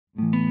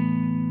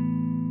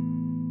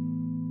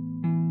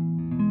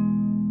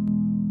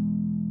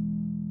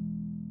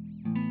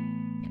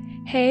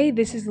Hey,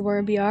 this is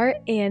Laura BR,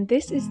 and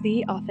this is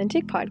the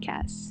Authentic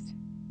Podcast.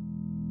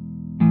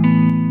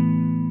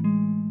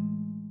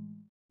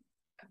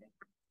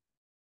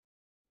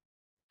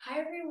 Hi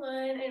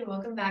everyone, and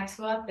welcome back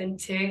to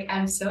Authentic.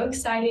 I'm so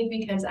excited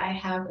because I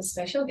have a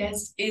special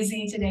guest,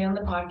 Izzy, today on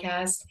the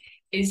podcast.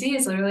 Izzy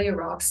is literally a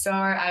rock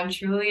star. I'm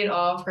truly in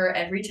awe of her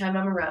every time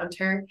I'm around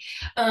her.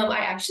 I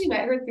actually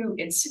met her through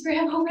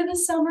Instagram over the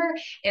summer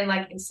and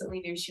instantly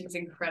knew she was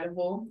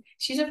incredible.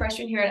 She's a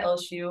freshman here at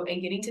LSU, and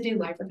getting to do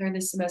life with her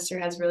this semester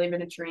has really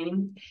been a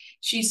dream.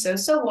 She's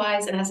so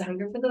wise and has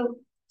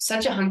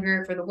such a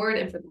hunger for the word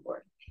and for the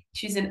Lord.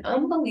 She's an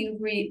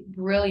unbelievably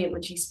brilliant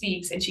when she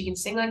speaks, and she can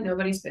sing like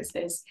nobody's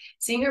business.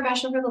 Seeing her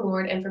passion for the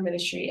Lord and for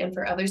ministry and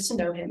for others to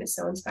know Him is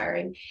so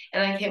inspiring.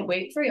 And I can't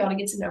wait for y'all to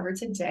get to know her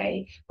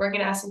today. We're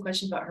going to ask some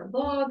questions about her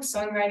blog,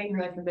 songwriting,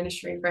 her life in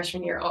ministry,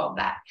 freshman year, all of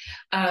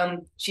that.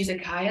 She's a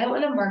Kaya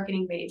and a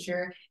marketing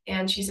major,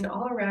 and she's an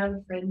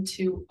all-around friend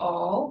to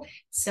all.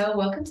 So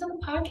welcome to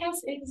the podcast,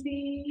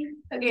 Izzy.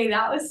 Okay,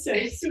 that was so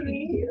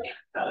sweet.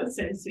 That was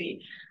so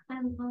sweet. I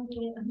love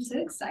it. I'm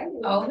so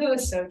excited. All of it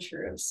was so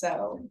true.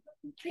 So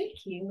thank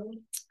you.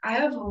 I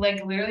have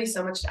literally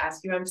so much to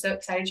ask you. I'm so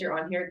excited you're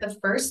on here. The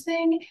first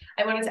thing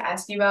I wanted to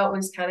ask you about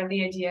was kind of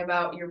the idea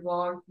about your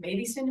blog,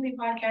 maybe soon to be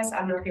podcast. I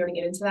don't know if you want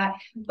to get into that,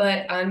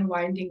 but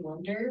Unwinding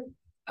Wonder.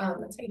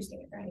 That's how you say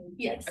it, right?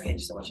 Yes. Okay,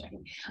 just double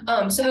checking.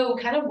 So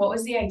kind of what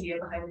was the idea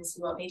behind this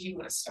and what made you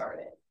want to start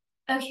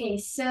it? Okay,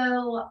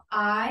 so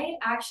I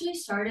actually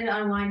started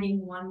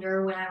Unwinding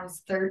Wonder when I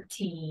was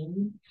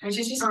 13. Which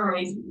is just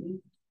crazy.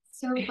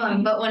 So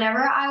fun. But whenever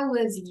I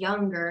was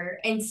younger,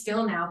 and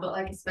still now,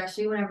 but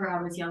especially whenever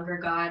I was younger,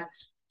 God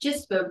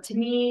just spoke to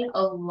me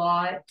a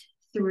lot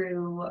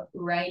through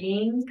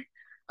writing.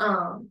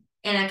 And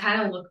I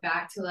kind of look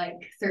back to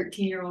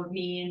 13-year-old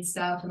me and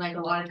stuff, and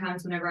a lot of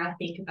times whenever I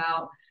think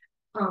about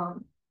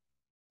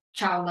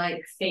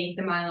childlike faith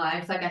in my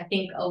life, I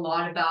think a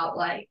lot about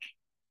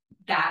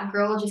that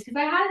girl, just because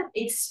I hadn't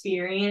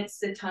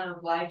experienced a ton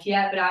of life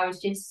yet, but I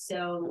was just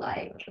so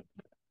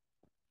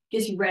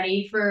just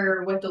ready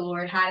for what the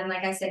Lord had. And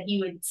like I said, He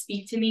would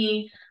speak to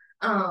me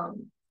a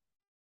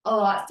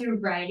lot through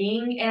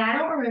writing. And I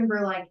don't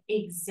remember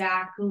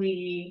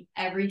exactly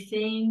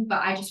everything,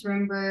 but I just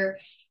remember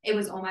it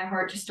was on my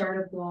heart to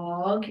start a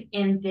blog.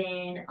 And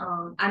then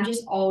I've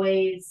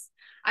always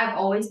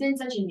been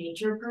such a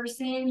nature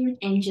person,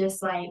 and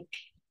just I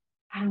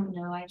don't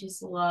know, I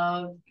just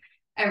love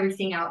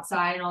everything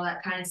outside and all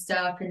that kind of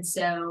stuff. And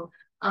so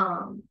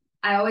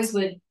I always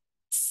would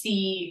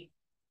see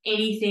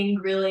anything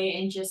really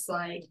and just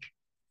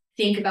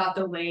think about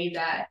the way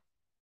that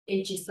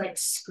it just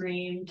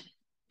screamed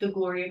the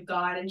glory of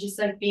God, and just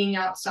being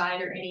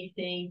outside or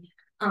anything,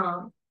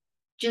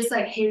 just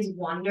His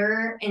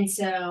wonder. And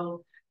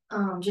so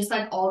just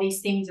all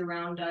these things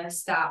around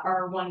us that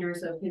are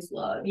wonders of His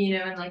love,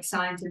 and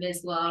signs of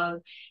His love.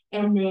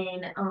 And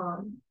then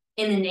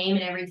in the name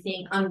and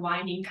everything,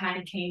 unwinding kind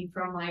of came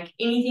from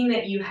anything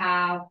that you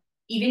have,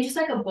 even just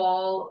a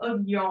ball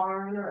of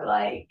yarn or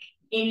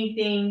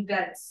anything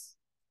that's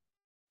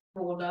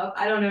rolled up.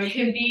 I don't know, it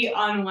can be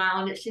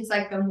unwound. It's just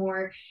the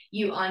more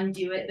you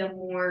undo it, the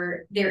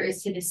more there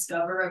is to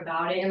discover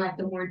about it, and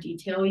the more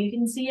detail you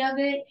can see of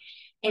it.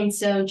 And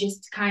so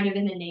just kind of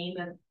in the name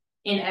of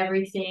in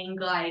everything,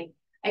 I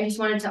just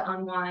wanted to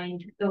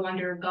unwind the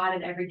wonder of God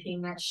and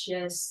everything that's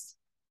just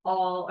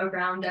all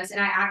around us. And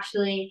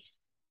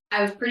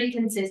I was pretty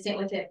consistent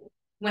with it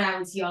when I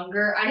was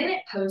younger. I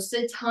didn't post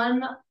a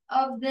ton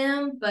of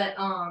them, but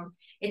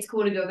it's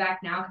cool to go back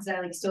now because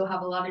I still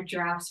have a lot of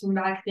drafts from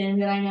back then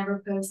that I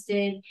never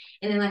posted.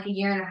 And then a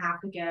year and a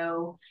half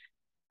ago,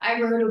 I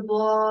wrote a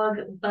blog,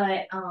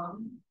 but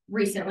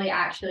recently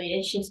actually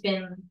it's just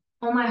been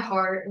on my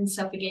heart and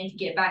stuff again to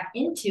get back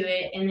into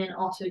it, and then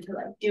also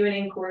to do it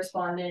in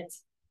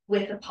correspondence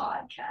with a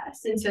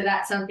podcast. And so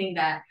that's something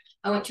that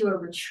I went to a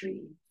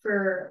retreat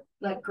for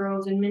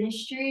girls in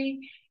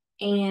ministry,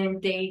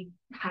 and they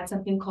had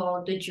something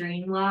called the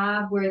Dream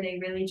Lab, where they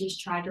really just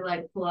tried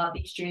to pull out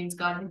these dreams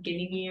God had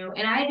given you.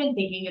 And I had been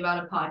thinking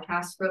about a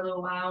podcast for a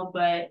little while,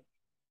 but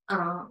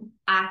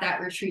at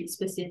that retreat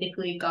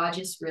specifically, God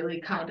just really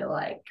kind of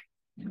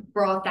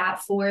brought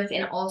that forth.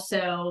 And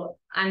also,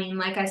 I mean,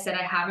 like I said,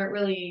 I haven't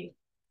really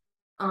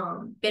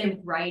been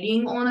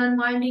writing on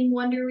Unwinding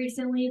Wonder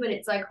recently, but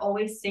it's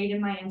always stayed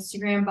in my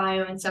Instagram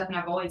bio and stuff, and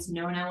I've always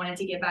known I wanted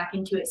to get back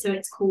into it. So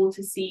it's cool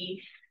to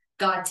see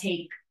God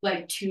take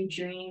two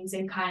dreams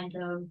and kind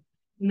of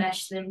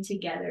mesh them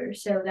together.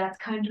 So that's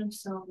kind of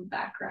some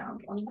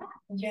background on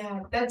that.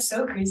 Yeah, that's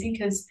so crazy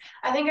because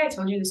I think I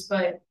told you this,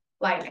 but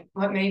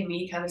what made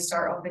me kind of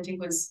start Authentic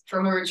was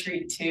from a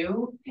retreat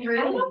too. Really?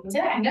 I don't know,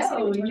 did I? I guess I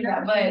told you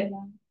that, but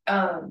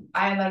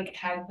I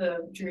had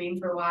the dream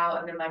for a while,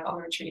 and then on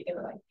the retreat they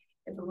were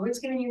if the Lord's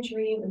giving you a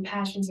dream and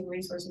passions and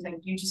resources,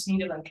 you just need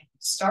to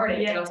start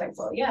it. Yeah. And I was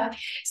well, yeah.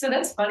 So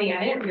that's funny.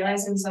 I didn't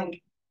realize it was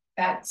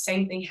that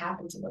same thing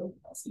happened to both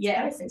of us.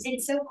 Yes,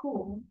 it's so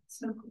cool.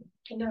 So cool.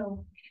 I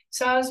know.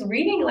 So I was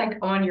reading like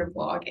on your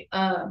blog,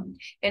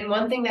 and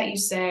one thing that you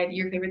said,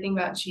 your favorite thing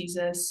about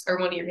Jesus, or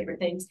one of your favorite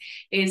things,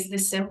 is the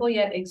simple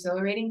yet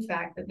exhilarating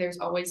fact that there's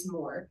always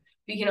more.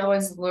 We can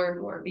always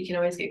learn more. We can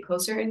always get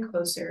closer and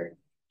closer.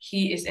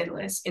 He is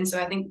endless. And so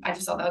I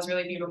just thought that was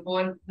really beautiful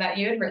and that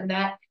you had written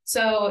that.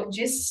 So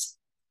just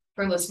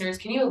for listeners,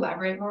 can you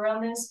elaborate more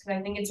on this? Because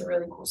I think it's a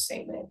really cool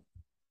statement.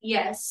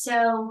 Yes.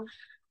 So,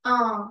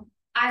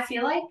 I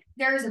feel like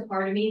there's a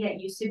part of me that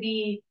used to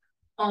be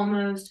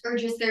almost, or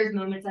just there's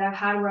moments that I've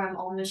had where I'm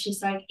almost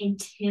just like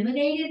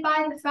intimidated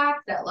by the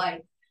fact that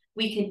like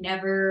we could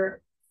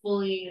never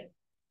fully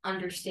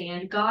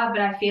understand God.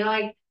 But I feel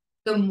like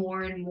the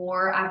more and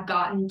more I've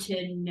gotten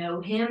to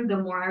know him, the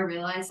more I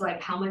realize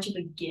like how much of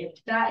a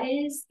gift that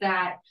is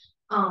that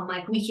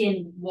like we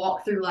can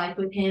walk through life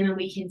with him and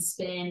we can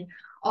spend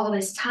all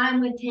this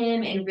time with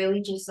him and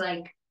really just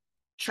like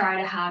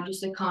try to have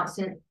just a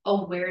constant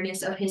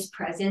awareness of his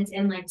presence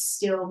and like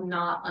still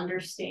not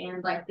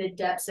understand like the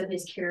depths of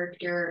his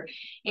character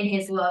and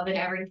his love and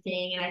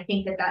everything. And I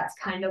think that that's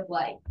kind of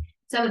like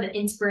some of the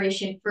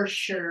inspiration for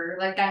sure.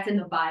 Like that's in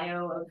the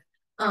bio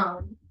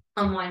of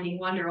Unwinding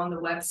Wonder on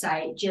the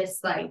website,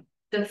 just like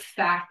the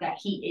fact that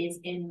he is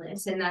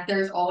endless and that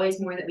there's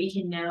always more that we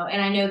can know. And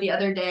I know the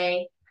other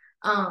day,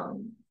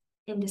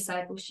 in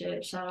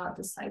discipleship, shout out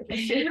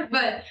discipleship,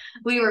 but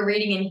we were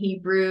reading in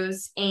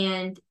Hebrews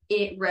and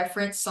it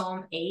referenced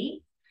Psalm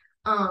 8,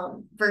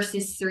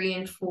 verses 3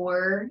 and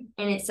 4.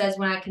 And it says,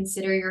 when I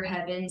consider your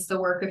heavens, the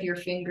work of your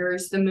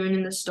fingers, the moon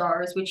and the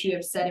stars, which you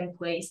have set in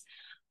place,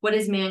 what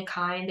is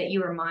mankind that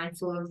you are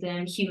mindful of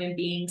them, human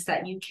beings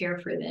that you care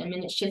for them?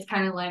 And it's just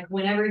kind of like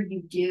whenever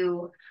you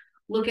do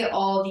look at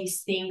all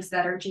these things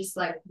that are just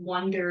like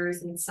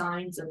wonders and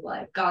signs of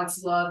like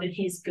God's love and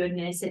his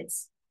goodness,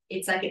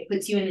 it's like it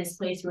puts you in this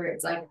place where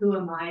it's like, who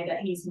am I that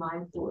he's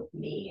mindful of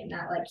me and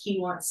that like he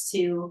wants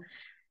to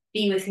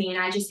be with me. And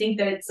I just think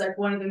that it's like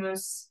one of the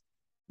most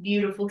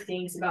beautiful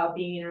things about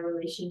being in a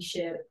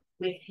relationship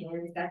with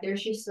him is that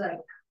there's just like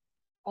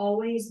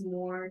always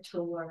more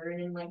to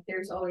learn and like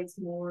there's always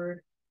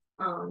more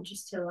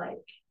just to like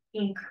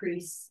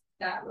increase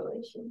that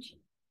relationship.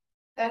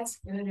 That's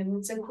good. And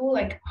it's a cool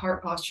like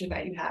heart posture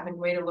that you have and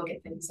way to look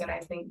at things that I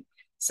think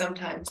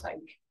sometimes like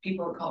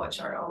people in college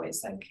aren't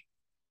always like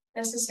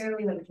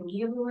necessarily like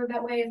thinking of the Lord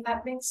that way, if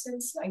that makes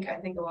sense. Like I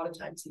think a lot of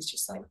times he's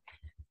just like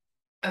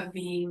a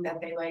being that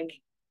they like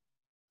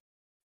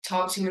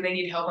talk to when they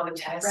need help on a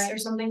test Right. or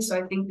something. So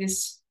I think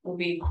this will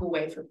be a cool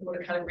way for people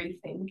to kind of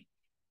rethink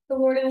the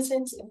Lord in a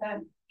sense, if that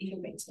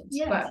even makes sense.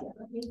 Yes, But yeah,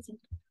 that makes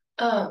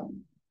sense.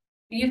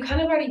 you've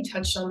kind of already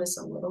touched on this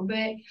a little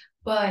bit,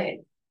 but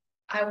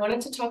I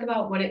wanted to talk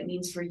about what it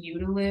means for you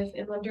to live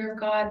in wonder of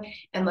God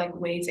and like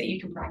ways that you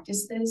can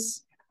practice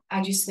this.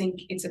 I just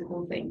think it's a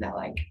cool thing that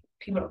like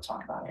people don't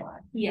talk about a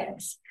lot.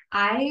 Yes.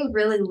 I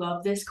really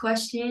love this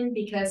question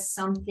because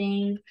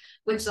something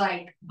which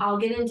like I'll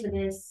get into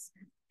this,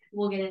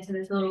 we'll get into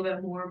this a little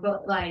bit more,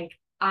 but like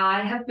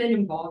I have been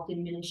involved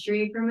in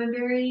ministry from a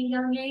very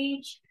young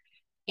age.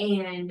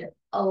 And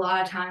a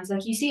lot of times,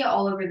 like you see it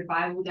all over the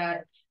Bible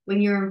that when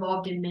you're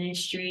involved in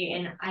ministry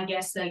and I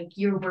guess like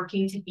you're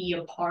working to be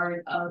a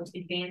part of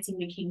advancing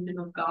the kingdom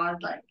of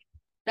God, like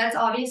that's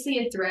obviously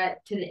a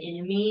threat to the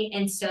enemy.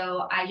 And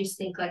so I just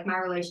think like my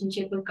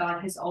relationship with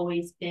God has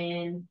always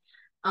been,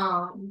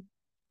 um,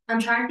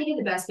 I'm trying to think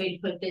of the best way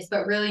to put this,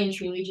 but really and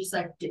truly just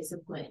like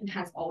discipline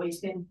has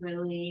always been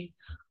really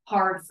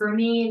hard for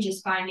me and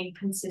just finding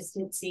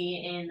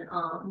consistency in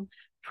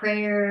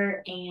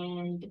prayer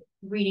and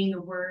reading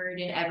the word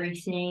and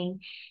everything.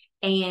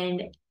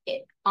 And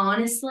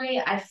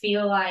honestly, I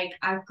feel like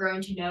I've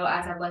grown to know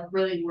as I've like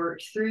really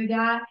worked through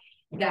that,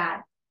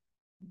 that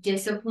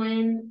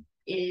discipline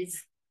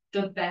is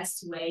the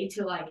best way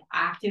to like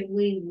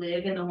actively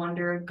live in the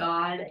wonder of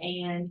God.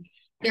 And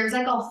there's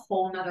like a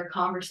whole nother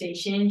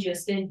conversation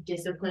just in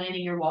discipline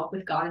and your walk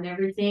with God and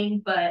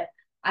everything. But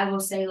I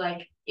will say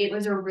like it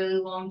was a really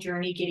long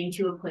journey getting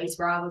to a place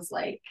where I was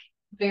like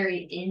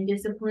very in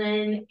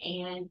discipline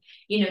and,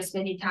 you know,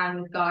 spending time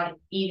with God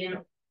even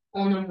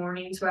on the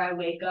mornings where I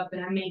wake up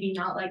and I'm maybe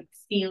not like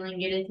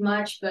feeling it as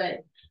much, but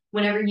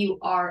whenever you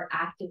are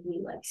actively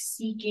like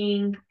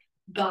seeking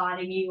God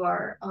and you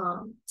are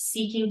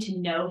seeking to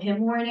know him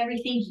more and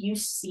everything, you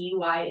see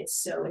why it's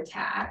so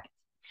attacked.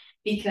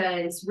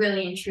 Because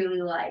really and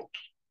truly, like,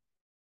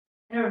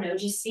 I don't know,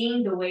 just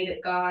seeing the way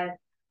that God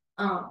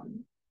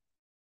um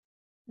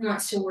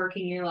wants to work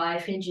in your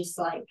life and just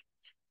like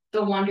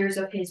the wonders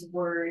of his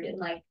word and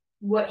like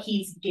what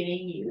he's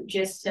giving you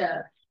just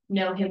to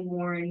know him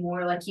more and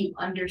more, like you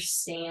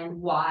understand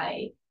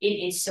why it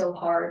is so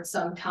hard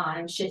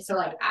sometimes just to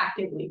like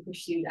actively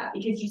pursue that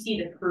because you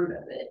see the fruit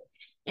of it.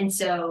 And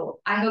so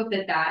I hope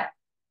that that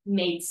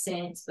made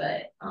sense,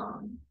 but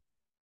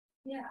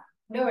yeah.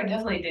 No, it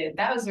definitely did.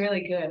 That was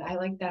really good. I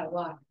like that a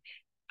lot.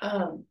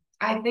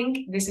 I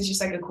think this is just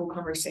like a cool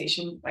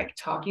conversation, like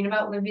talking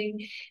about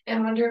living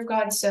and wonder of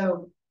God.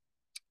 So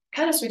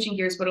kind of switching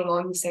gears, but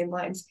along the same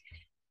lines,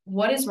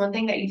 what is one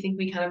thing that you think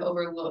we kind of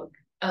overlook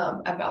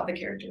about the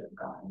character of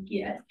God.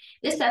 Yes.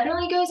 This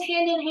definitely goes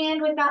hand in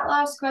hand with that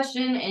last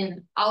question,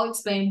 and I'll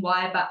explain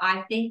why, but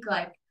I think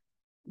like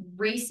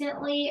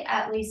recently,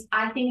 at least,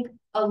 I think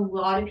a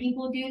lot of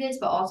people do this,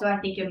 but also I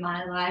think in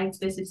my life,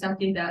 this is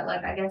something that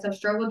like I guess I've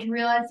struggled to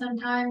realize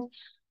sometimes.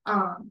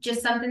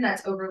 Just something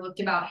that's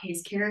overlooked about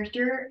his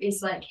character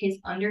is like his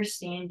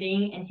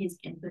understanding and his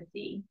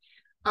empathy.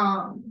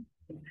 Um,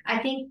 I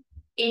think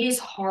it is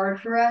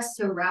hard for us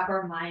to wrap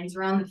our minds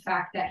around the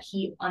fact that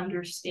he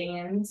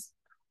understands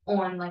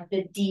on like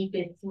the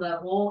deepest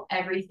level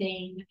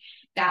everything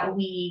that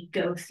we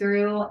go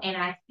through. And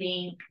I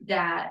think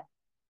that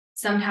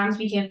sometimes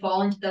we can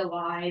fall into the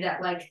lie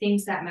that like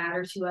things that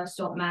matter to us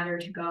don't matter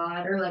to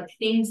God, or like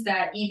things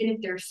that even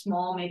if they're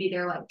small, maybe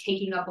they're like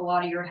taking up a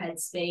lot of your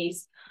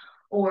headspace,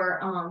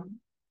 or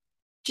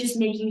just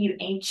making you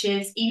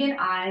anxious. Even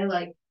I,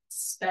 like,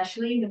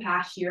 especially in the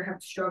past year,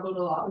 have struggled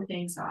a lot with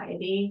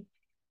anxiety.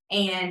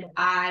 And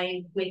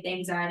I, with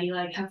anxiety,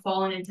 like, have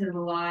fallen into the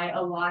lie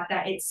a lot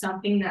that it's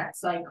something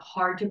that's like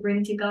hard to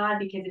bring to God,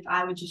 because if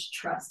I would just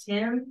trust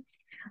Him,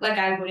 like,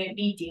 I wouldn't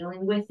be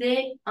dealing with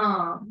it.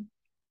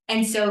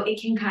 And so it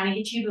can kind of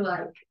get you to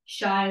like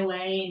shy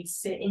away and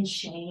sit in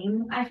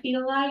shame, I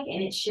feel like.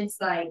 And it's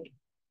just like,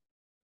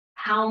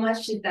 how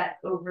much did that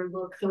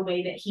overlook the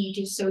way that he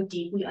just so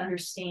deeply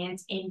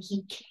understands and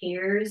he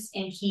cares,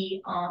 and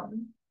he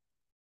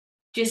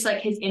just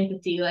like his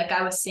empathy, like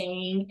I was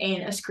saying,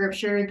 in a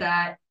scripture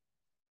that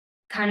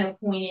kind of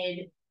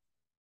pointed,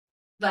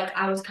 like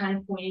I was kind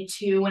of pointed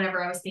to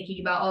whenever I was thinking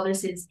about all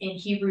this, is in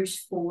Hebrews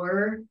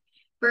 4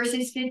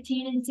 verses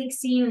 15 and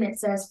 16, and it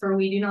says, for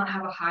we do not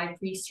have a high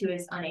priest who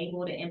is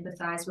unable to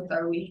empathize with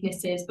our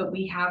weaknesses, but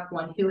we have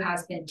one who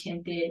has been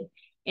tempted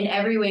in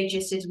every way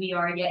just as we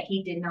are, yet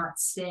he did not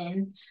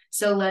sin.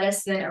 So let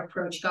us then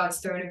approach God's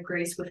throne of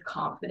grace with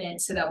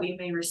confidence, so that we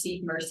may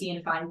receive mercy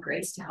and find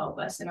grace to help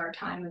us in our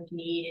time of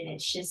need. And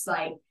it's just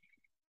like,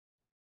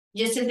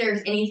 just if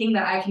there's anything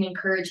that I can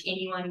encourage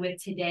anyone with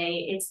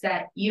today, it's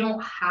that you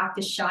don't have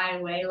to shy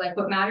away. Like,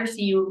 what matters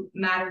to you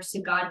matters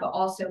to God, but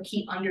also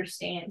he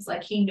understands,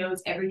 like he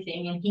knows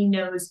everything, and he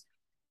knows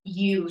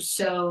you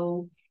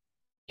so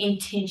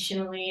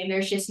intentionally, and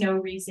there's just no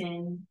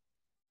reason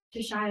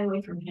to shy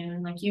away from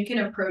him. Like, you can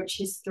approach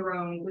his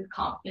throne with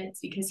confidence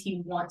because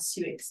he wants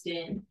to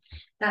extend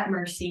that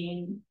mercy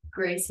and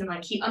grace, and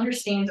like he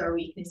understands our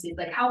weaknesses.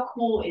 Like, how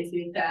cool is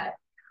it that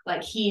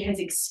like he has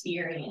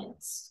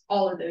experienced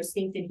all of those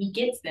things and he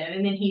gets them,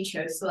 and then he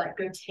chose to like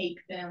go take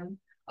them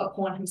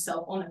upon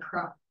himself on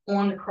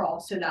the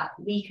cross so that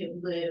we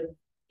could live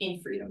in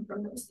freedom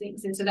from those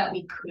things, and so that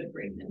we could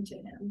bring them to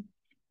him.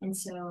 And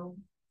so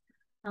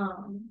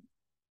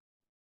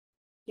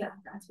yeah,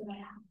 that's what I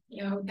have.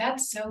 Yo,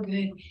 that's so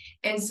good.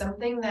 And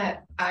something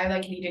that I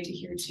like needed to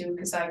hear too,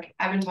 because like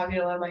I've been talking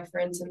to a lot of my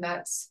friends, and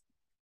that's,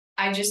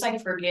 I just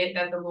like forget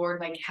that the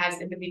Lord like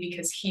has empathy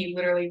because he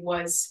literally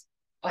was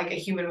like a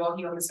human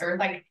walking on this earth.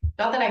 Like,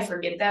 not that I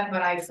forget that,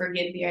 but I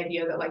forget the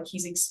idea that like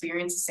he's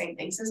experienced the same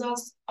things as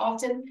us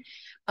often.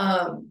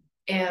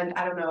 And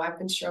I don't know, I've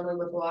been struggling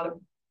with a lot of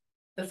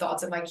the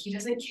thoughts of like he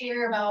doesn't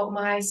care about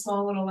my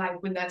small little life,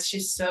 when that's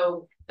just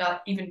so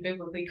not even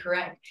biblically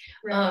correct.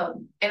 Right.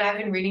 And I've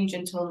been reading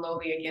Gentle and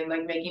Lowly again,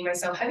 like making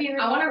myself heavier.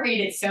 I want to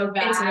read it so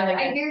bad. It's really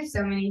good. I hear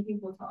so many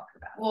people talk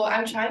about it. Well,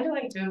 I'm trying to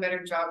like do a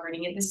better job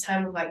reading it this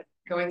time, of like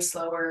going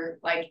slower,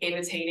 like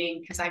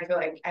imitating, because I feel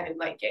like I didn't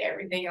like get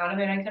everything out of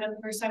it I could have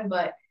the first time.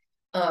 But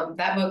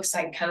that book's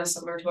like kind of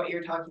similar to what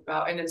you're talking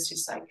about, and it's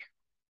just like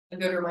a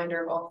good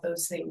reminder of all of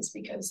those things,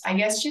 because I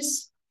guess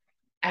just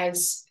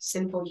as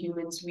sinful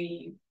humans,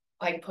 we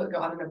like put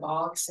God in a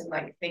box and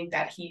like think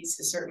that he's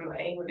a certain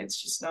way when it's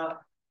just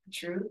not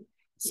true.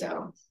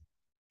 So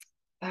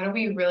that'll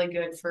be really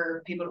good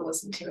for people to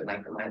listen to and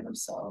like remind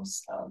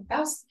themselves.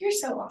 You're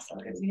so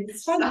awesome, Izzy.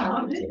 It's fun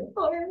talking to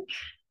you.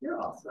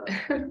 You're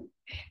awesome.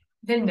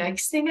 The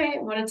next thing I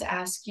wanted to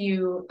ask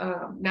you,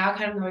 now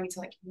kind of going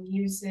into like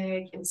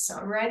music and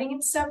songwriting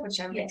and stuff, which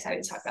I'm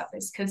excited to talk about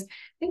this, because I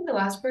think the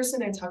last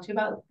person I talked to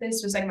about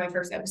this was like my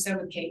first episode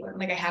with Caitlin.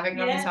 Like, I haven't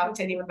gotten to talk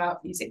to anyone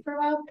about music for a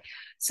while.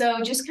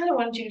 So just kind of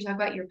wanted you to talk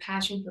about your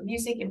passion for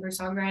music and for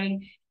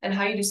songwriting, and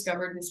how you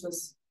discovered this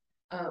was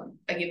a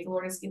gift the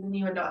Lord has given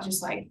you, and not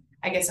just like,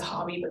 I guess, a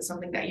hobby, but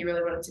something that you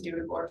really wanted to do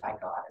to glorify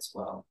God as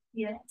well.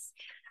 Yes.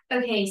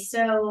 Okay,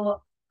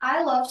 so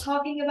I love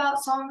talking about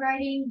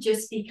songwriting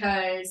just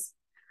because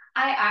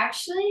I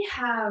actually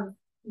have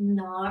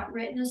not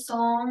written a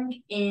song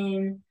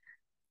in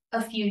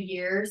a few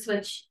years,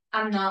 which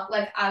I'm not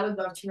like, I would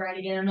love to write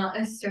again. I'm not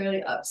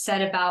necessarily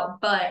upset about,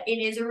 but it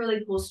is a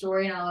really cool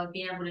story and I love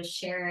being able to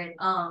share it.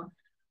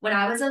 When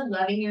I was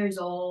 11 years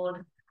old,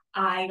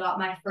 I got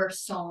my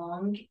first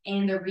song,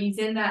 and the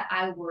reason that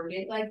I word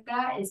it like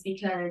that is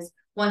because,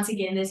 once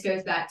again, this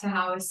goes back to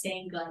how I was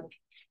saying, like,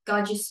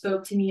 God just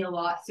spoke to me a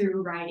lot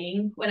through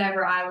writing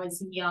whenever I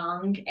was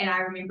young. And I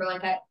remember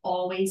like I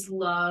always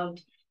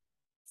loved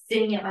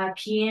sitting at my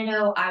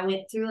piano. I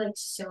went through like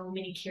so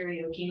many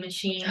karaoke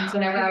machines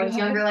whenever I was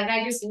younger. Like,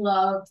 I just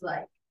loved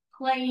like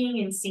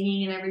playing and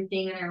singing and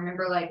everything. And I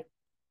remember like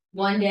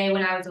one day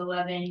when I was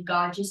 11,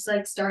 God just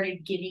like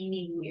started giving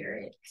me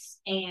lyrics.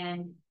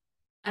 And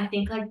I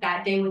think like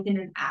that day within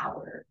an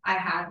hour, I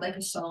had like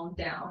a song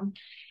down.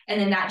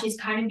 And then that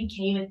just kind of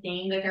became a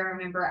thing. Like I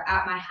remember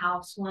at my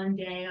house one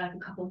day, like a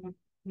couple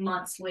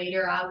months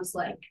later, I was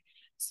like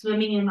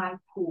swimming in my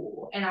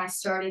pool and I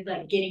started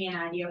like getting an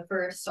idea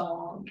for a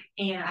song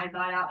and I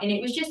got out and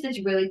it was just this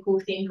really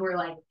cool thing where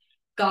like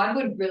God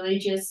would really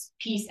just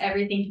piece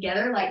everything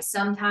together. Like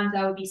sometimes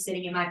I would be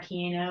sitting at my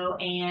piano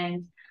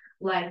and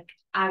like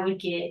I would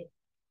get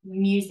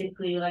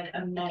musically like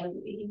a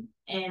melody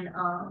and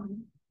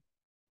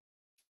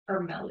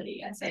or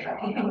melody. I said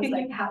that wrong. I was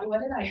like, how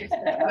what did I just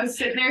say? I was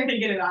sitting there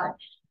thinking about it.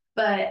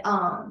 But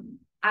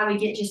I would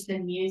get just the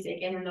music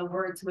and then the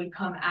words would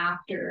come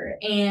after.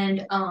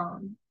 And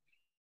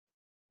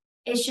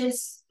it's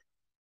just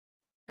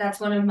that's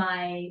one of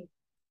my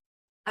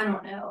I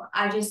don't know.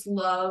 I just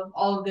love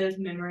all of those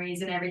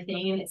memories and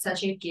everything. And it's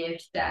such a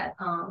gift that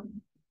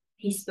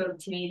he spoke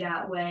to me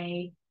that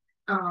way.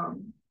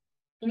 Um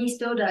and he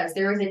still does.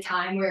 There was a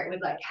time where it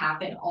would like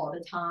happen all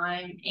the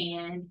time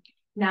and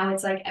now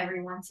it's like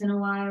every once in a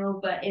while,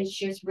 but it's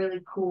just really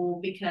cool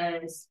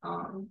because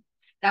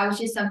that was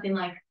just something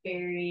like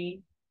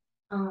very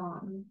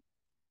um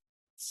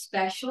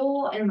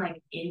special and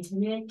like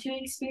intimate to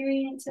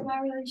experience in my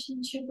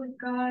relationship with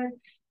God.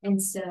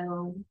 And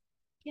so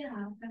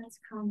yeah, that's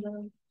kind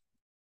of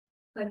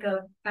like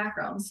a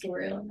background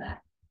story on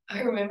that. I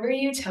remember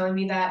you telling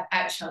me that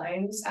at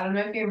Chimes. I don't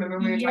know if you remember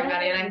when we were talking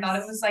about it, and I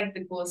thought it was like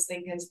the coolest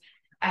thing because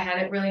I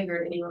hadn't really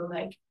heard anyone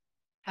like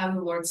have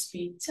the Lord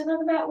speak to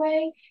them that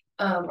way,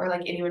 or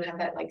like anyone have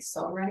that like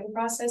songwriting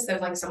process.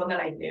 There's like someone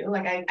that I knew.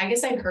 Like I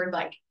guess I'd heard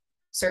like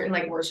certain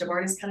like worship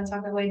artists kind of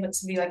talk that way, but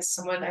to be like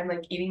someone I'm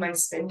like eating my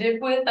spin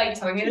dip with, like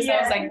telling me this,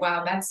 I was like,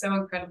 wow, that's so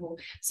incredible.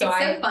 So it's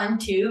so fun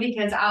too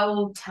because I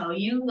will tell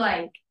you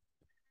like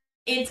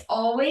it's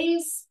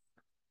always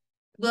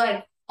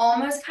like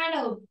almost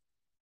kind of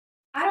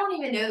I don't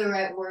even know the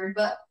right word,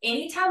 but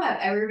anytime I've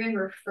ever been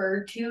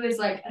referred to as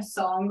like a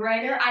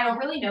songwriter, I don't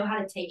really know how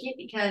to take it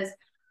because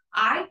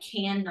I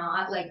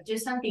cannot, like,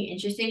 just something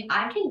interesting.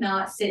 I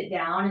cannot sit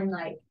down and,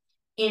 like,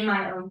 in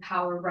my own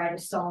power write a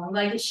song.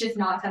 Like, it's just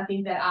not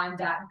something that I'm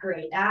that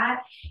great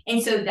at.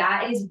 And so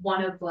that is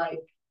one of, like,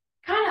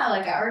 kind of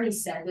like I already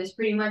said this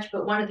pretty much,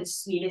 but one of the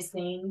sweetest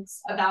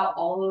things about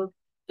all of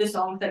the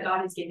songs that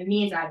God has given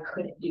me is I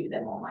couldn't do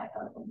them on my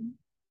own.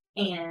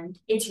 And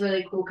it's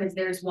really cool because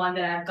there's one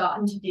that I've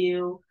gotten to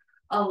do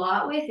a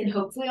lot with, and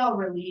hopefully I'll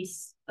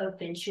release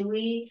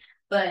eventually.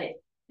 But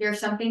there's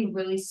something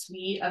really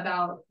sweet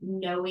about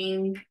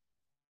knowing,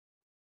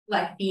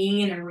 like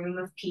being in a room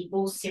of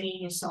people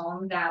singing a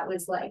song that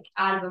was like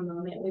out of a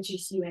moment with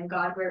just you and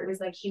God, where it was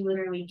like He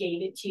literally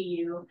gave it to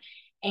you.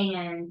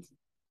 And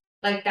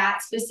like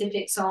that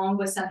specific song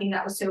was something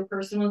that was so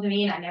personal to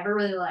me, and I never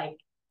really like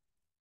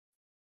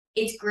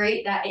it's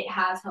great that it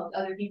has helped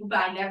other people, but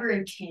I never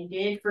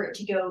intended for it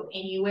to go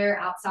anywhere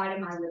outside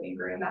of my living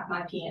room at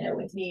my piano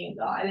with me and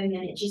God. And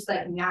then it just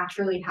like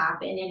naturally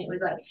happened. And it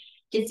was like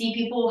to see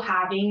people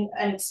having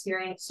an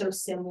experience so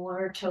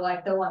similar to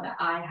like the one that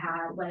I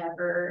had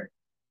whenever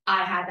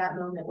I had that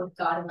moment with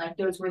God. And like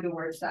those were the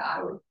words that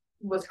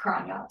was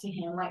crying out to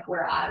Him, like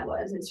where I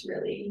was. It's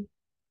really,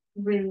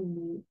 really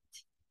neat.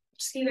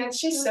 See, that's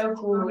just so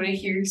cool to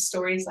hear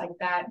stories like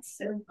that.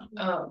 So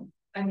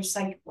I'm just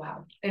like,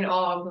 wow, in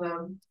awe of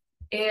them.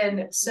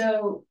 And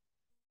so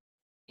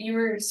you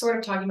were sort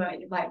of talking about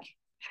like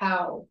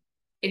how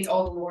it's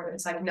all the Lord,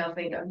 it's like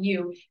nothing of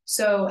you.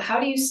 So how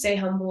do you stay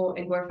humble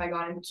and glorify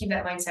God and keep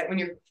that mindset when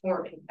you're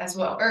performing as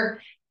well?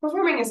 Or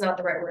performing is not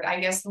the right word.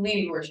 I guess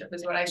leading worship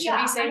is what I should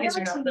be saying because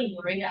you're not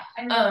performing.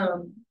 Yeah,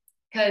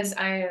 because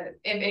if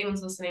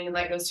anyone's listening and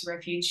like goes to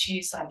Refuge,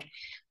 she's like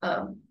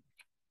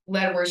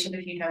led worship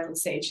a few times on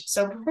stage.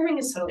 So performing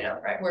is totally not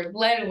the right word.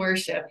 Led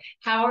worship.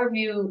 How are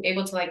you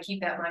able to like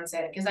keep that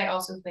mindset? Because I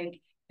also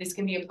think this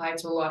can be applied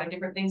to a lot of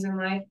different things in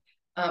life.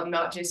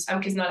 Not just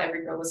because not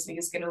every girl listening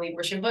is going to lead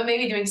worship, but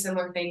maybe doing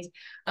similar things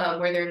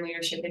where they're in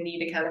leadership and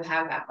need to kind of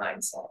have that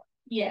mindset.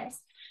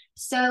 Yes.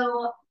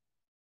 So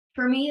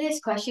for me, this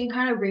question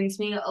kind of brings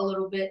me a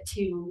little bit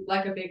to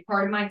like a big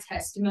part of my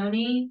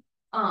testimony.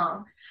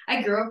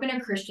 I grew up in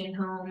a Christian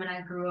home and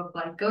I grew up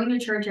like going to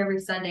church every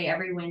Sunday,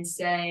 every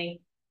Wednesday.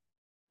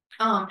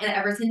 And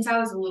ever since I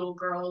was a little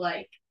girl,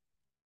 like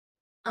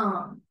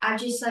I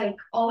just like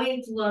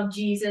always loved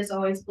Jesus,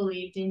 always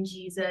believed in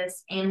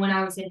Jesus. And when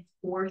I was in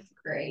fourth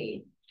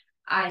grade,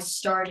 I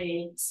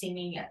started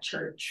singing at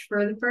church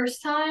for the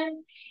first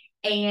time.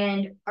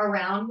 And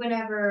around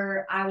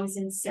whenever I was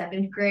in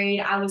seventh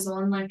grade, I was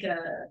on like a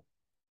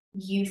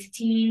youth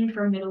team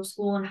for middle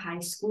school and high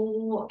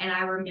school. And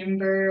I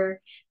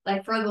remember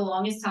like for the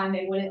longest time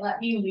they wouldn't let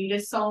me lead a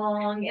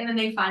song. And then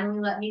they finally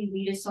let me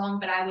lead a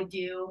song, but I would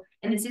do,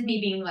 and this is me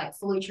being like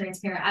fully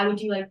transparent, I would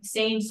do like the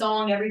same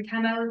song every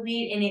time I would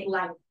lead, and it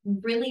like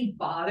really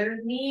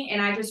bothered me. And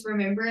I just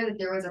remember that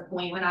there was a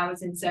point when I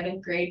was in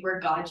seventh grade where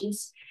God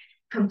just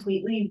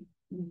completely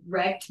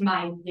wrecked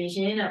my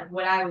vision of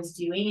what I was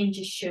doing and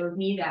just showed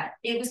me that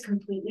it was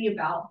completely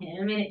about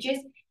Him. And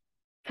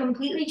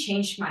completely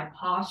changed my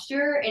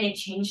posture and it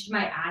changed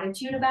my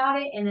attitude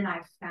about it. And then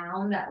I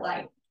found that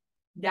like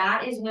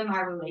that is when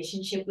my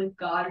relationship with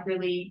God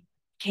really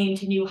came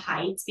to new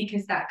heights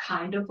because that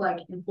kind of like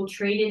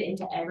infiltrated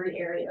into every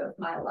area of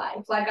my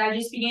life. Like I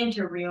just began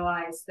to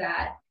realize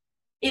that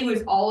it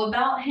was all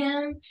about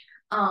him.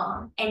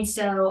 And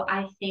so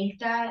I think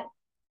that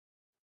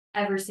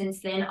ever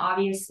since then,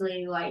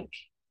 obviously, like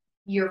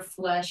your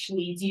flesh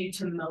leads you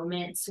to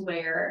moments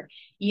where,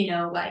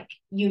 like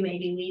you may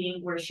be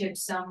leading worship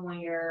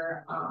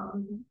somewhere,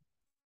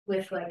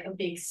 with like a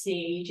big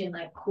stage and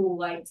like cool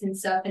lights and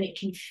stuff, and it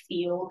can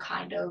feel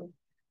kind of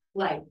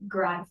like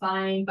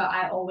gratifying, but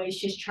I always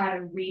just try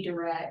to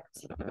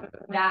redirect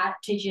that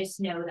to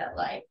just know that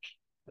like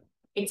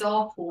it's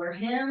all for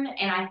him.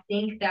 And I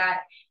think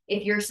that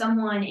if you're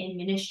someone in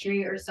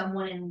ministry or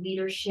someone in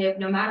leadership,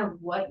 no matter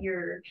what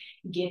your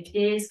gift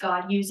is,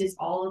 God uses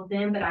all of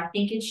them. But I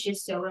think it's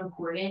just so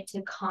important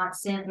to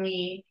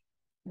constantly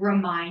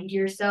remind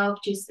yourself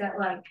just that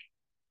like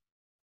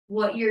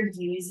what you're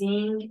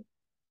using,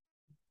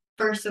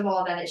 first of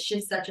all, that it's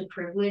just such a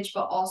privilege,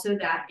 but also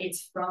that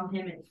it's from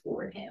him and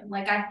for him.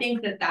 Like I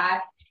think that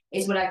that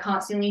is what I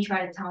constantly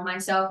try to tell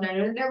myself. And I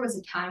know that there was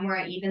a time where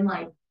I even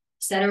like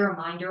set a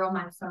reminder on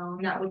my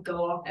phone that would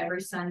go off every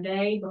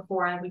Sunday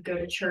before I would go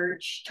to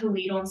church to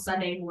lead on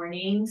Sunday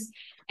mornings.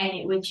 And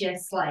it was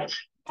just like,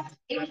 oh,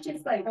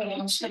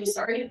 I'm so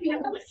sorry.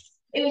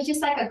 It was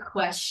just like a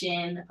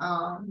question.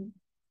 I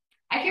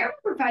can't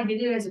remember if I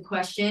did it as a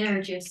question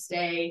or just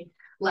a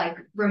like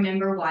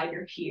remember why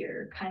you're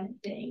here kind of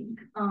thing.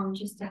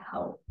 Just to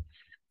help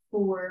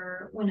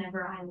for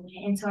whenever I went.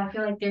 And so I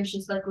feel like there's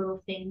just like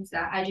little things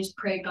that I just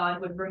pray God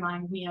would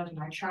remind me of, and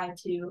I try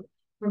to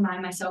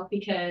remind myself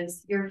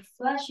because your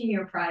flesh and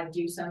your pride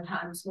do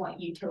sometimes want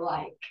you to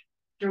like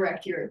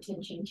direct your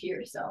attention to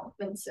yourself.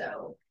 And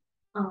so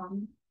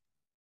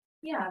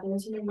yeah,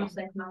 those are just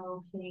like my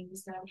little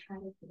things that I try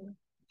to do.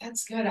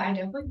 That's good. I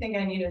definitely think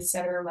I need to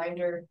set a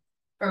reminder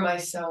for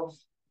myself,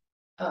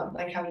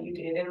 like how you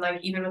did. And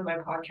like even with my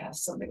podcast,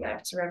 something I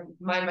have to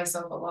remind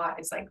myself a lot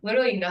is like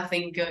literally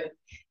nothing good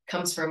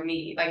comes from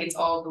me. Like it's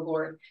all the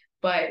Lord.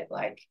 But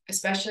like,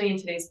 especially in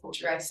today's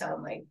culture, I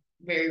sound like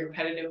very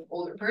repetitive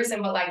older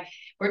person, but like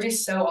we're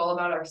just so all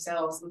about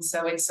ourselves. And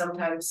so it's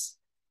sometimes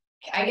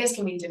I guess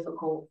can be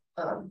difficult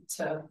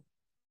to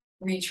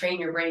retrain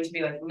your brain to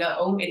be like,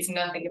 no, it's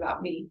nothing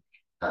about me.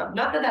 Not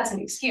that that's an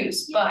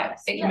excuse, but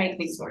it can make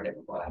things more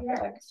difficult. I feel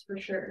like. For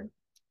sure.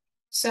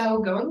 So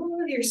going along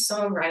with your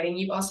songwriting,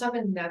 you also have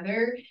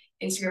another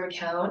Instagram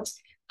account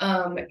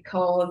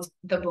called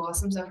The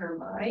Blossoms of Her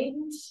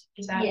Mind.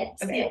 Is that yes,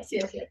 okay?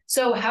 Yes.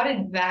 So how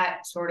did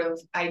that sort of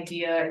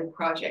idea and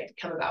project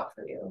come about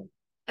for you?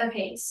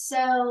 Okay,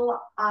 so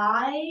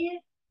I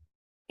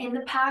in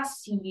the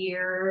past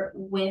year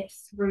went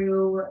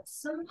through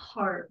some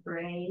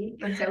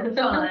heartbreak. So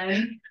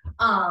fun.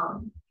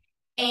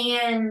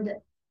 And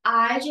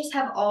I just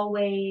have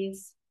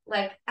always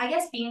like I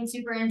guess being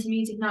super into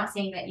music, not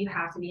saying that you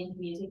have to be into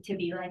music to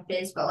be like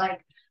this, but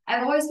like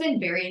I've always been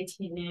very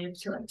attentive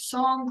to like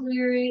song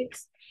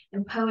lyrics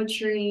and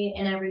poetry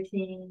and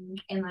everything.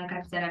 And like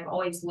I said, I've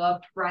always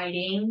loved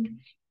writing.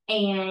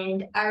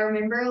 And I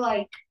remember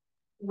like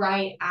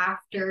right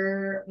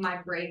after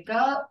my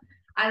breakup,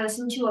 I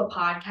listened to a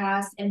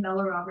podcast and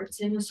Bella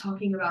Robertson was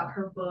talking about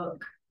her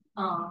book,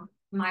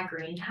 My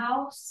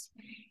Greenhouse.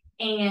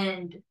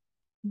 And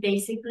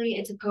basically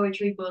it's a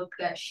poetry book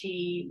that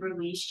she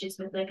released just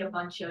with like a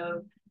bunch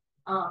of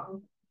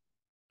um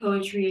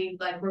poetry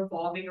like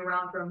revolving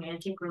around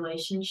romantic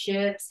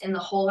relationships. And the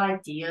whole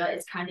idea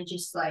is kind of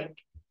just like,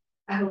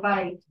 I hope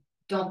I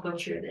don't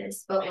butcher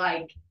this, but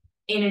like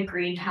in a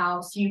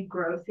greenhouse, you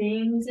grow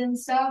things and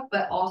stuff,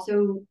 but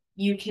also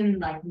you can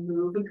like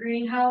move a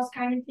greenhouse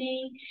kind of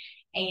thing.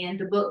 And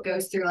the book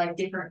goes through like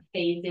different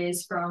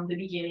phases from the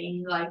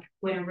beginning, like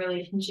when a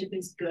relationship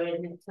is good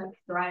and it's like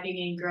thriving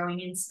and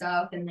growing and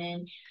stuff. And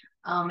then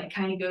it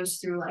kind of goes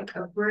through like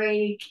a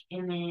break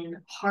and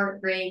then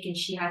heartbreak. And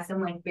she has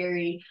some like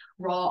very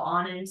raw,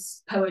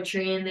 honest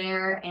poetry in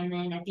there. And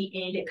then at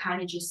the end, it kind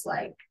of just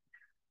like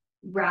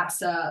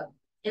wraps up.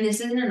 And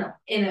this isn't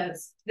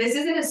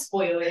a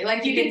spoiler.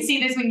 Like you can see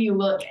this when you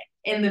look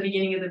in the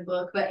beginning of the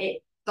book, but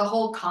the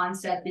whole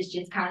concept is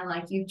just kind of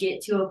like you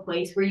get to a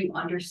place where you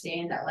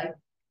understand that like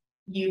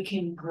you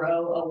can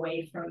grow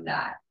away from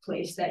that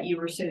place that you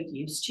were so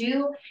used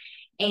to.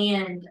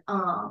 And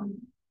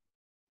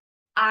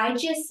I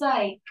just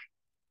like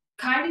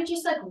kind of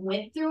just like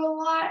went through a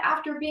lot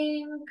after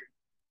being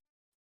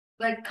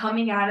like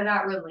coming out of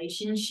that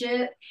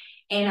relationship.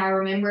 And I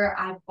remember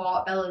I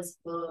bought Bella's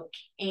book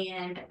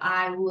and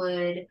I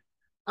would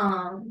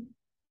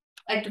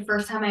like the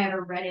first time I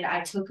ever read it,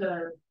 I took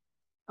a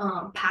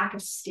pack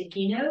of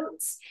sticky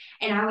notes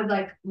and I would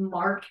like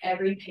mark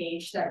every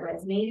page that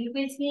resonated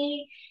with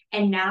me.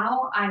 And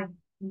now I've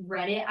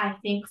read it I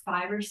think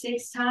 5 or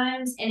 6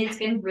 times and it's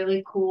been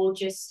really cool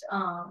just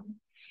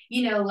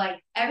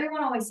like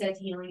everyone always says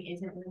healing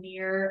isn't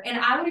linear, and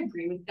I would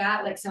agree with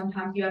that. Like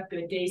sometimes you have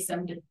good days,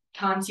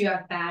 sometimes you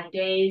have bad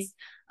days.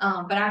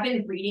 But I've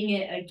been reading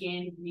it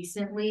again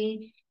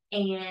recently,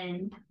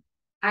 and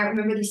I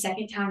remember the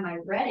second time I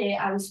read it,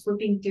 I was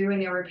flipping through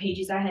and there were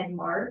pages I had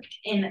marked.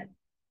 And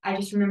I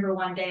just remember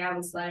one day I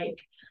was like,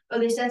 oh,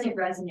 this doesn't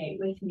resonate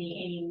with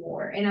me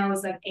anymore. And I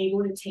was like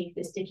able to take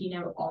the sticky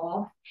note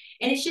off.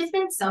 And it's just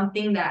been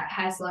something that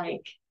has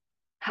like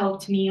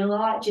helped me a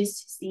lot,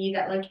 just to see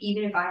that like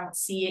even if I don't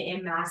see it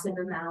in massive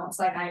amounts,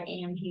 like I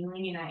am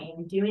healing and I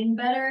am doing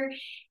better.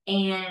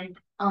 And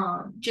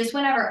just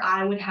whenever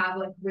I would have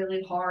like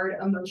really hard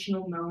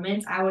emotional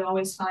moments, I would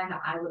always find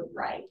that I would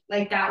write.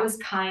 Like that was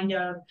kind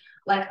of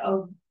like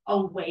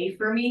a way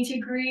for me to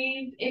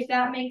grieve, if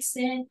that makes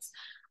sense.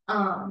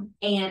 And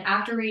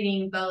after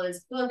reading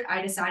Bella's book,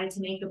 I decided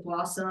to make the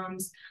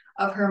blossoms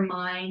of her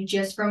mind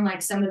just from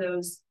like some of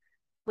those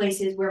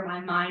places where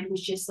my mind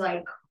was just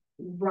like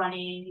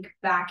running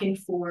back and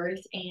forth,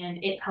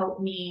 and it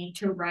helped me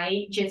to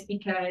write just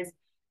because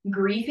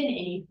grief in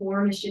any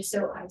form is just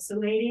so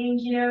isolating.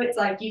 It's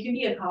like you can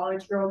be a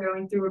college girl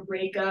going through a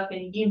breakup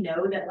and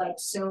that like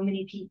so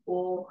many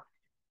people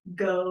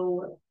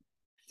go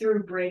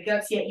through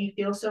breakups, yet you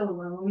feel so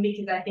alone,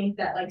 because I think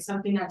that like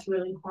something that's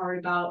really hard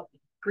about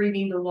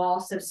grieving the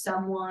loss of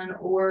someone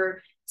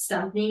or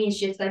something is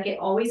just like it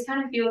always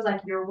kind of feels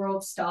like your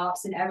world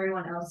stops and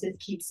everyone else's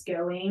keeps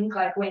going.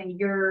 Like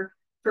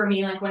for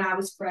me, like when I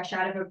was fresh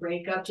out of a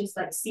breakup, just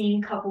like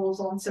seeing couples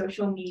on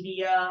social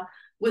media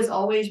was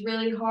always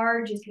really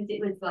hard, just because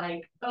it was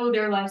like, oh,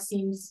 their life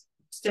seems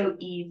so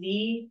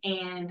easy,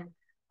 and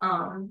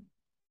um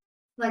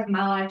like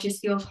my life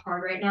just feels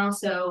hard right now.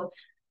 So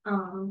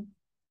um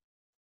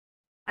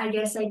I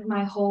guess like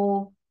my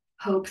whole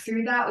hope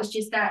through that was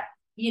just that,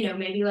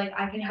 maybe like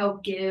I can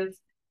help give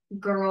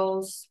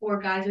girls or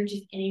guys or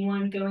just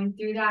anyone going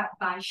through that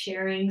by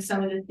sharing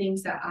some of the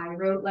things that I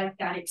wrote, like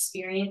that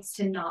experience,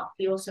 to not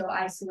feel so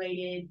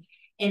isolated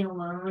and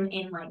alone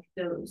in like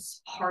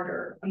those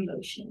harder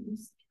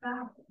emotions.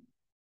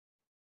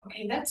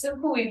 Okay, that's so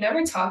cool. We've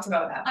never talked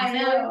about that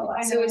before.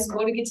 So it's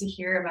cool to get to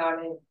hear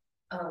about it,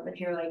 and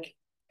hear like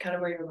kind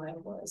of where your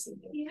mind was.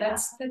 Yeah.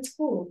 That's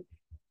cool.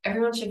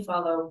 Everyone should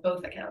follow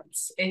both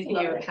accounts if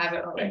you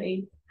haven't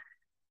already.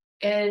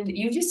 And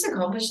you just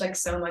accomplished like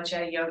so much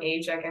at a young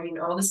age. Like, I mean,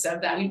 all the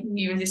stuff that we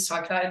even just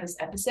talked about in this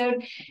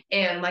episode.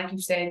 And like you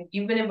said,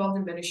 you've been involved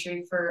in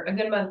ministry for a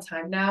good amount of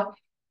time now.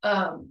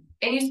 And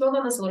you spoke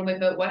on this a little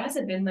bit, but what has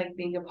it been like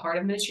being a part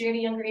of ministry at a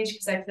younger age?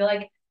 Because I feel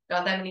like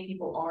not that many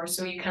people are.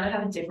 So you kind of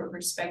have a different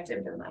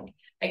perspective than like,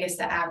 I guess,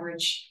 the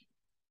average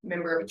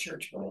member of a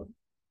church would.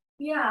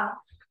 Yeah.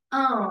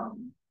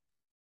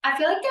 I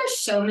feel like there's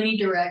so many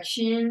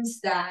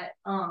directions that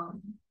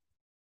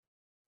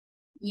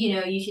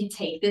you should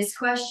take this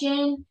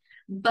question,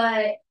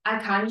 but I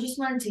kind of just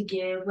wanted to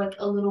give like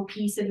a little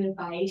piece of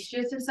advice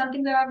just of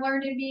something that I've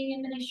learned in being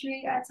in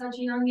ministry at such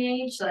a young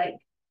age. Like,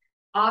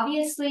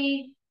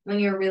 obviously, when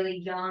you're really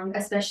young,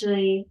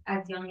 especially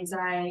as young as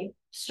I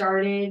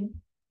started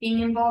being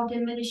involved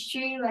in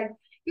ministry, like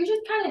you're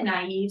just kind of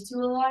naive to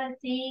a lot of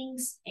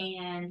things.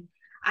 And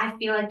I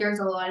feel like there's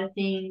a lot of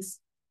things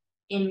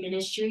in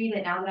ministry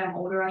that now that I'm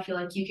older, I feel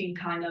like you can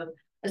kind of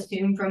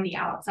assume from the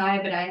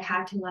outside, but I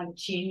had to like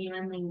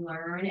genuinely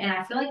learn. And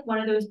I feel like one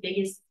of those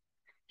biggest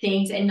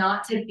things, and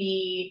not to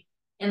be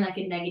in like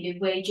a negative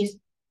way, just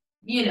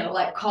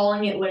like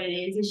calling it what it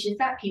is just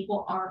that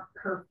people aren't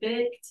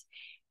perfect.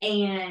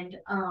 And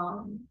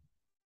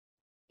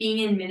being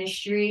in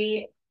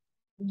ministry,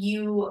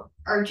 you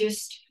are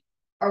just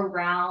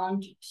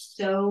around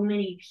so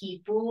many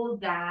people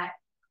that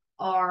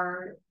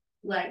are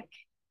like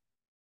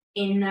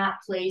in that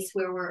place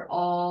where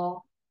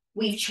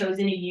we've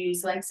chosen to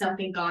use like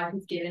something God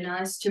has given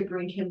us to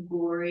bring him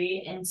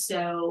glory. And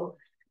so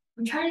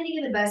I'm trying to think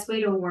of the best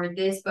way to word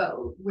this, but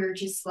we're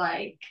just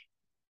like,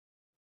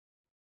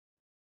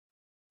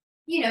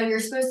 you're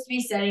supposed to be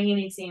setting an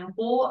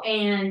example,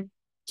 and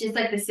just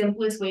like the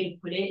simplest way to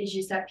put it is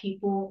just that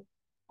people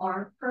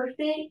aren't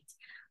perfect.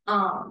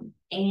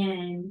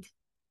 And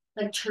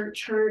like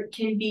church hurt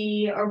can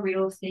be a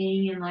real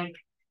thing, and like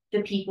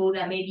the people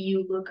that maybe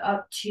you look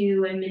up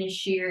to in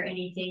ministry or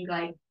anything,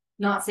 like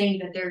not saying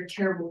that they're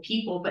terrible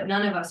people, but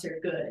none of us are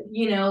good.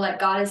 Like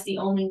God is the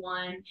only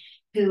one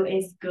who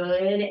is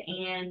good.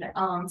 And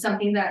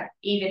something that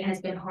even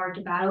has been hard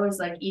to battle is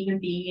like even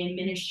being in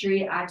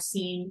ministry, I've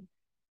seen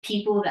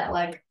people that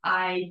like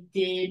I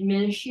did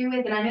ministry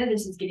with, and I know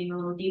this is getting a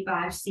little deep, but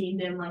I've seen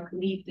them like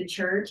leave the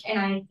church. And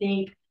I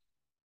think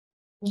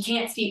you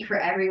can't speak for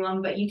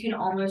everyone, but you can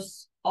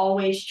almost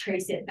always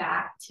trace it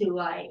back to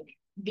like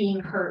being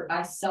hurt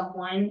by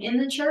someone in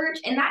the church.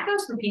 And that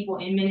goes for people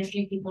in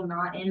ministry, people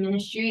not in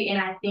ministry. And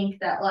I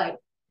think that like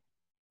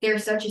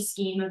there's such a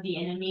scheme of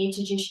the enemy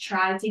to just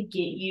try to get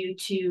you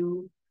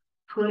to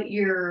put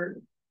your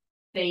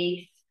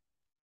faith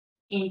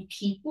in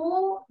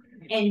people,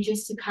 and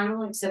just to kind of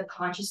like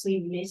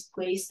subconsciously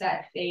misplace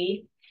that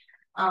faith.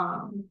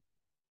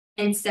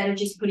 instead of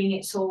just putting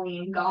it solely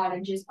in God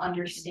and just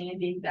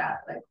understanding that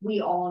like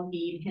we all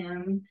need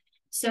him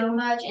so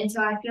much. And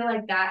so I feel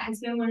like that has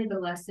been one of the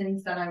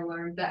lessons that I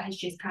learned that has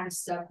just kind of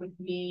stuck with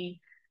me.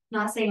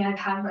 Not saying I've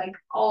had like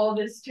all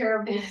this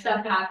terrible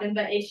stuff happen,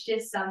 but it's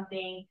just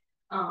something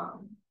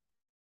um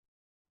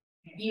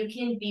you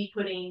can be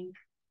putting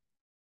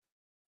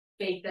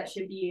faith that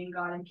should be in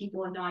God and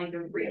people and not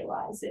even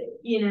realize it,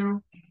 you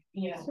know?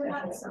 Yeah, So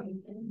that's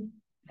definitely. something.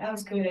 That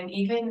was good. And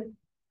even,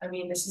 I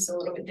mean, this is a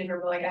little bit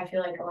different, but like I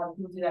feel like a lot of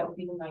people do that with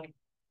even like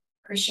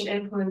Christian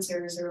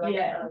influencers or like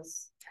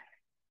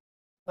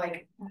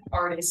like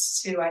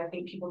artists too. I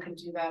think people can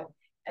do that.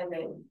 And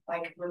then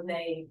like when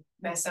they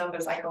mess up,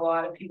 it's like a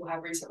lot of people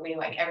have recently,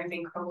 like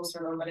everything crumbles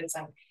for them, but it's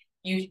like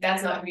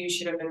that's not who you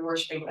should have been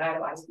worshiping and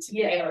idolizing to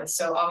begin with.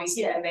 So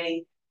obviously when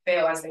they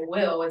fail as they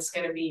will, it's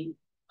gonna be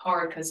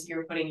hard because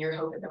you're putting your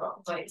hope in the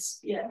wrong place.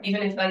 Yeah.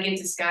 Even if like it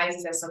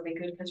disguises as something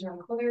good because you're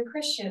like, well, they're a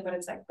Christian, but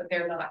it's like, but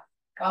they're not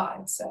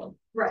God. So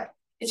right.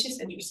 It's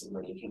just interesting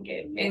when you can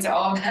get into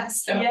all that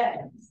stuff. Yeah.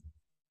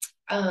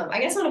 I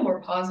guess on a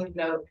more positive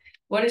note,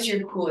 what is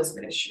your coolest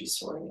ministry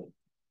story?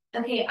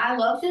 Okay, I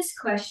love this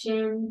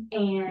question,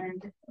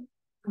 and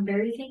I'm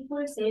very thankful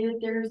to say that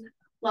there's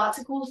lots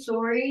of cool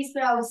stories,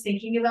 but I was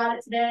thinking about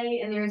it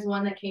today, and there's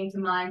one that came to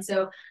mind.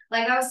 So,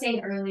 like I was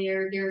saying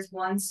earlier, there's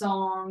one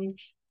song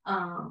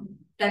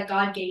that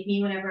God gave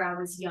me whenever I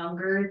was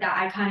younger that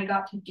I kind of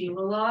got to do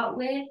a lot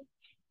with,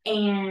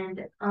 and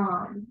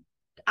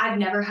I've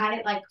never had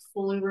it like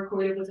fully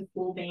recorded with a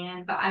full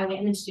band, but I went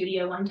in the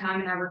studio one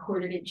time and I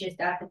recorded it just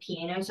at the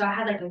piano. So I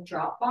had like a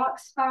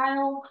Dropbox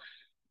file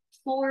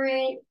for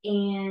it.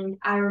 And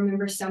I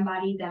remember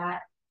somebody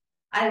that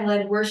I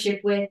led worship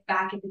with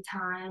back at the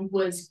time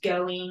was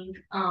going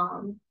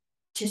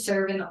to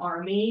serve in the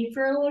army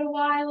for a little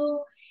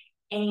while.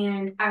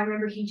 And I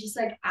remember he just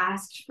like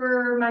asked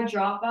for my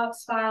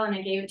Dropbox file and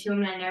I gave it to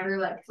him and I never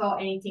like thought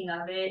anything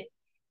of it.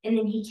 And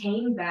then he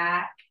came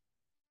back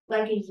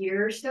like a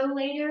year or so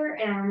later,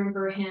 and I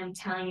remember him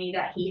telling me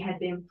that he had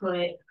been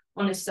put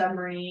on a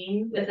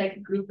submarine with like a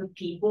group of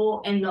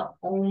people, and the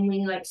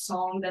only like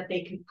song that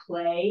they could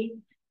play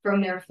from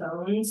their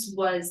phones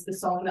was the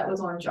song that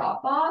was on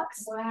Dropbox.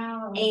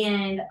 Wow.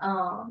 And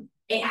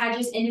it had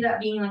just ended up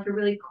being like a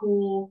really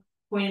cool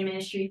point of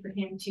ministry for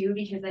him too,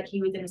 because like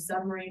he was in a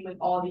submarine with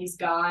all these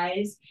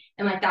guys,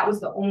 and like that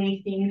was the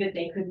only thing that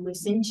they could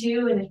listen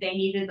to, and if they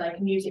needed like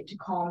music to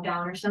calm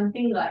down or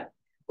something,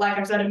 like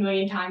I've said a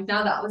million times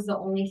now, that was the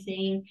only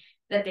thing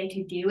that they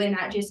could do. And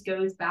that just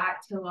goes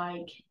back to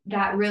like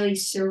that really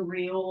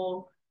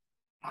surreal,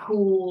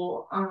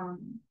 cool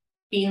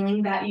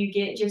feeling that you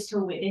get just to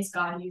witness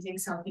God using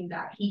something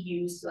that he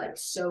used like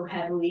so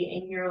heavily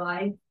in your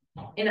life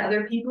in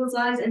other people's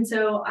lives. And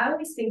so I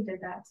always think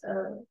that that's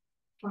a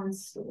fun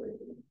story.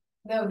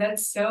 No,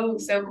 that's so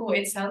cool.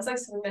 It sounds like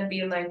something that'd be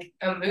in like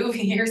a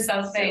movie or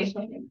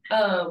something.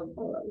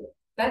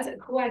 That's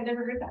cool. I've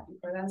never heard that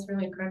before. That's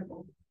really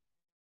incredible.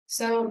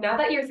 So now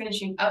that you're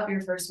finishing up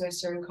your first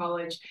semester in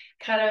college,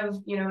 kind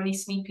of, any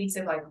sneak peeks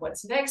of like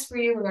what's next for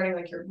you regarding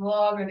like your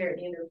blog, or there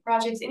any other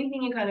projects,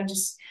 anything you kind of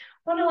just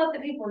want to let the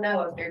people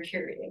know if they're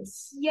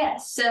curious?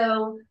 Yes.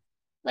 So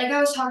like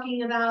I was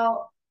talking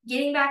about,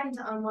 getting back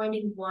into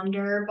unwinding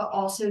wonder, but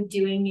also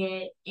doing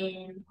it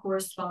in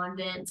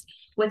correspondence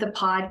with a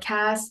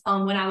podcast.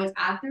 When I was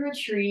at the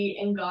retreat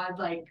and God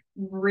like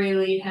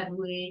really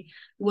heavily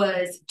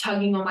was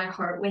tugging on my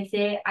heart with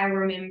it, I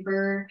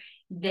remember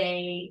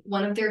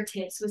one of their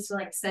tips was to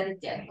like set a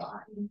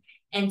deadline.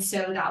 And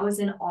so that was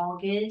in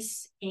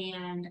August,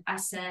 and I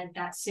said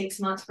that 6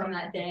 months from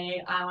that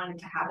day, I wanted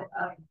to have it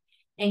up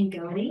and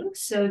going.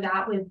 So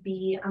that would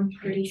be, I'm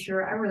pretty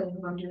sure, I really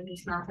hope I'm doing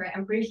this math right.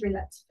 I'm pretty sure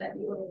that's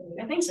February.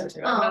 I think so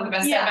too. I'm not the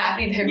best at math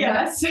either.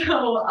 Yeah.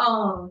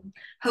 So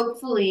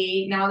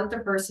hopefully now that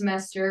the first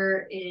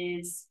semester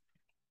is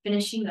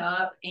finishing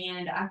up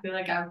and I feel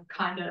like I've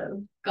kind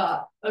of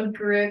got a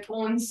grip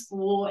on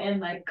school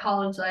and like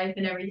college life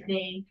and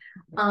everything.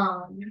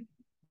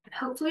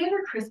 Hopefully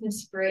over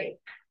Christmas break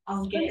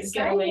I'll get it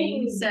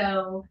going.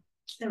 So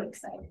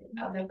excited.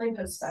 I'll definitely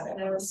post that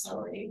in the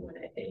story when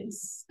it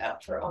is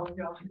up for all of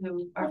y'all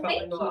who are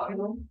following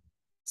along.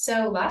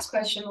 So last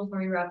question before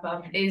we wrap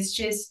up is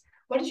just,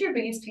 what is your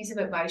biggest piece of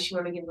advice you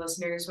want to give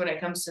listeners when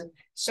it comes to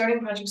starting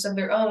projects of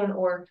their own,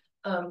 or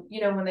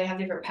when they have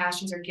different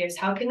passions or gifts?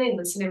 How can they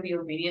listen and be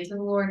obedient to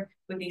the Lord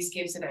with these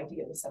gifts and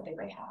ideas that they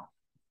might have?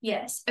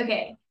 Yes.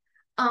 Okay.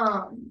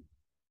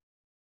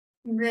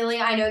 Really,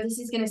 I know this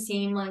is gonna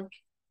seem like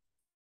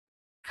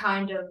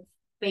kind of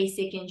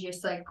basic and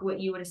just like what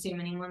you would assume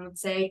anyone would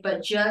say,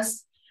 but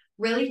just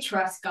really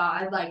trust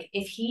God. Like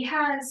if he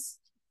has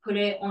put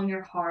it on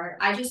your heart,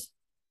 I just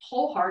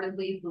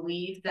wholeheartedly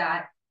believe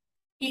that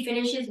he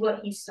finishes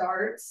what he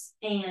starts.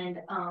 And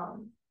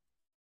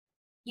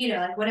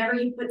like whenever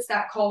he puts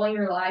that call in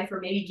your life or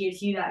maybe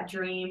gives you that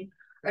dream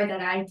or that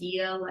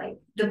idea, like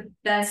the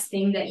best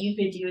thing that you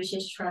could do is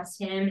just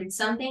trust him. And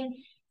something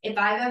if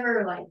I've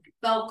ever like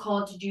felt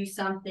called to do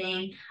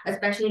something,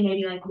 especially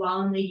maybe like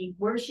while I'm leading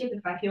worship,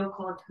 if I feel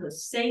called to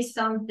say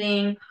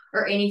something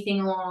or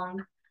anything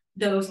along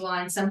those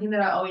lines, something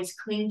that I always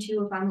cling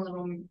to if I'm a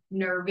little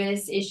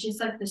nervous, it's just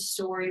like the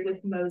story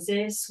with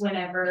Moses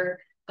whenever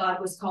God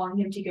was calling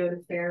him to go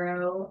to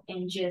Pharaoh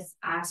and just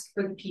ask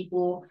for the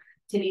people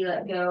to be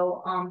let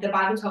go. The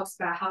Bible talks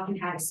about how he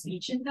had a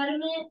speech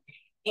impediment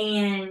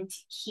and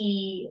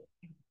he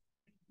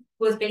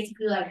was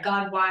basically like,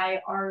 God,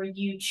 why are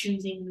you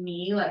choosing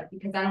me? Like,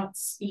 because I don't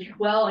speak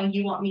well and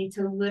you want me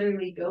to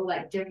literally go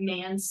like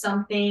demand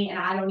something and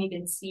I don't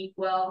even speak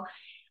well.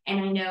 And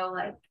I know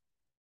like,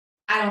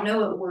 I don't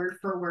know it word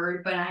for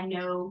word, but I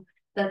know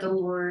that the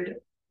Lord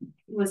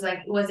was like,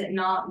 was it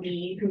not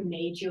me who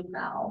made your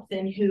mouth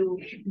and who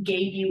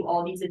gave you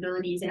all these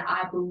abilities? And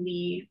I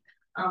believe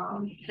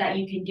that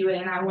you can do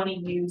it and I want to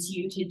use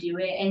you to do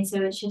it. And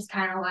so it's just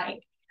kind of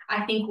like,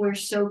 I think we're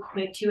so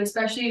quick to,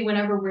 especially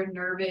whenever we're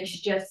nervous,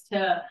 just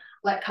to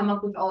like come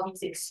up with all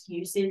these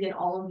excuses and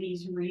all of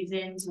these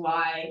reasons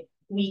why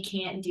we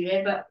can't do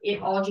it. But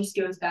it all just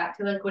goes back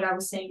to like what I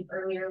was saying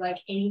earlier, like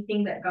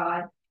anything that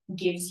God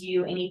gives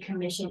you, any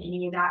commission,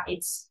 any of that,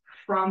 it's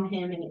from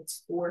him and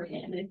it's for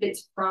him. And if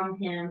it's from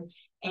him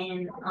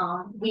and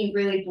we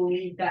really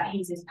believe that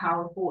he's as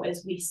powerful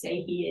as we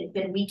say he is,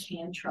 then we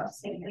can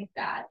trust him with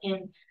that.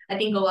 And I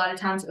think a lot of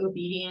times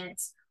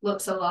obedience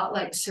looks a lot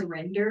like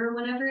surrender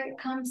whenever it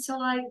comes to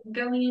like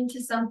going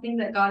into something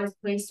that God has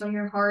placed on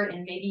your heart.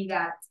 And maybe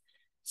that's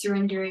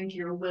surrendering to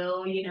your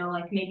will, you know,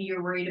 like maybe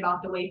you're worried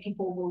about the way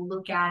people will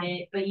look at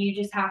it, but you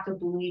just have to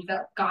believe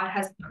that God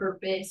has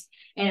purpose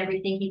and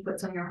everything he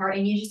puts on your heart.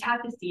 And you just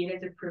have to see it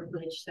as a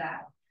privilege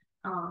that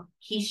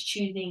he's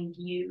choosing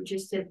you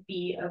just to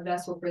be a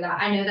vessel for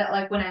that. I know that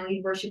like when I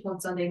lead worship on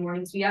Sunday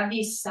mornings, we have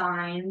these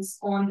signs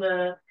on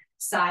the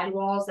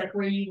sidewalls, like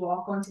where you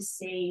walk onto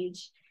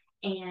stage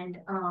and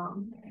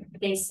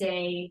they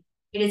say,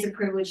 it is a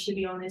privilege to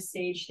be on this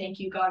stage. Thank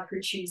you, God, for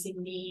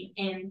choosing me.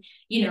 And,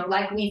 you know,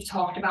 like we've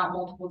talked about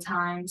multiple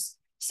times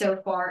so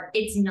far,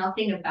 it's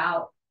nothing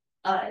about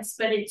us,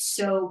 but it's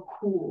so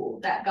cool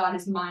that God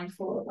is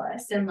mindful of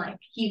us and like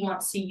he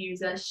wants to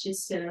use us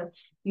just to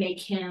make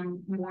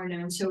him more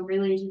known. So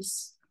really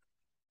just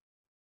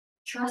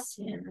trust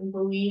him and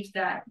believe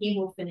that he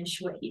will finish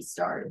what he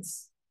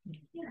starts.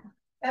 Yeah.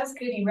 That was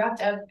good. You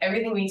wrapped up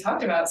everything we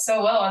talked about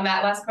so well on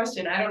that last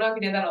question. I don't know if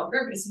you did that on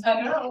purpose, but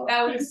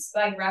that was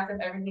like wrapped up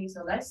everything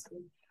so nicely.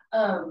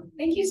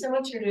 Thank you so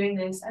much for doing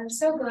this. I'm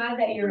so glad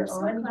that you're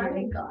on glad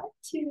here. I got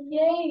to.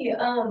 Yay.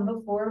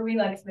 Before we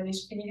like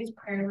finish, can you just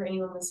pray for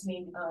anyone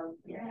listening?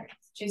 Yeah,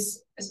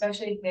 just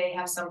especially if they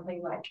have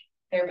something like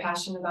they're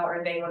passionate about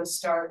or they want to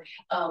start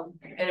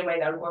in a way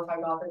that would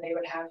glorify God, that they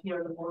would have, you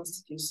know, the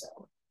words to do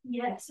so.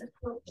 Yes, of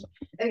course.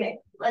 Okay,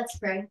 let's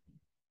pray.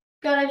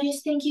 God, I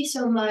just thank you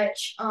so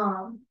much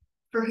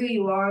for who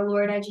you are,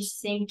 Lord. I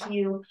just thank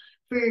you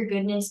for your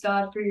goodness,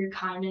 God, for your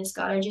kindness,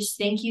 God. I just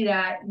thank you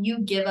that you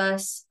give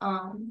us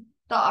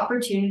the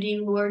opportunity,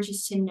 Lord,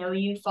 just to know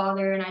you,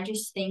 Father. And I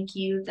just thank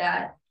you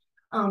that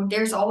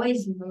there's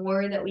always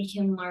more that we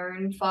can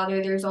learn,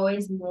 Father. There's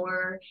always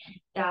more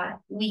that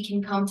we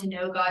can come to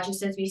know, God,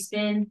 just as we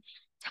spend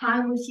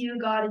time with you,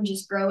 God, and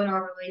just grow in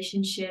our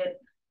relationship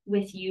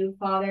with you,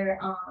 Father.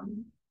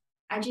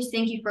 I just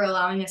thank you for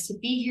allowing us to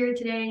be here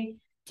today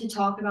to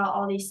talk about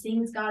all these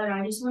things, God. And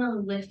I just want to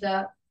lift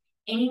up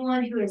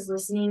anyone who is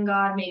listening,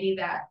 God, maybe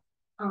that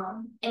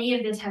any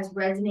of this has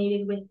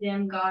resonated with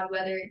them, God,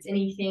 whether it's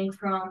anything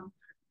from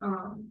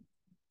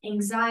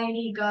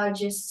anxiety, God,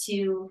 just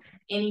to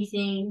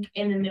anything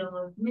in the middle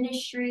of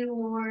ministry,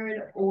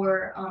 Lord,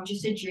 or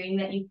just a dream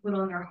that you put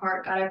on their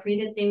heart, God. I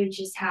pray that they would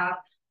just have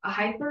a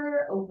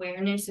hyper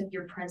awareness of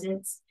your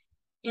presence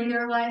in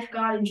their life,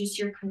 God, and just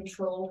your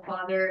control,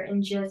 Father,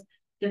 and just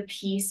the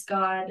peace,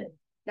 God,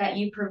 that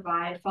you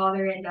provide,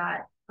 Father, and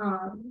that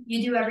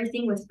you do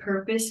everything with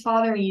purpose,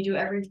 Father, and you do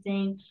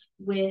everything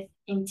with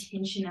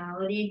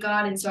intentionality,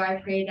 God. And so I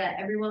pray that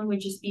everyone would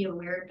just be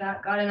aware of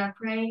that, God. And I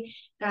pray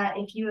that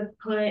if you have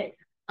put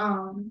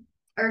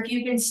or if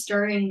you've been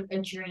stirring a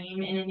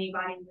dream in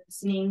anybody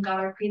listening,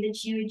 God, I pray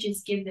that you would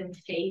just give them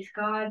faith,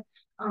 God,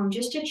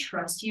 just to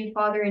trust you,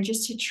 Father, and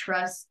just to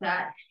trust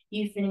that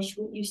you finish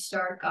what you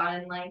start, God.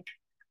 And like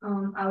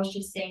I was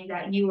just saying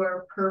that you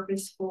are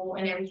purposeful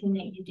in everything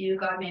that you do,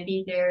 God.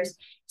 Maybe there's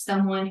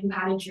someone who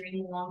had a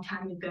dream a long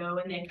time ago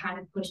and they kind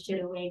of pushed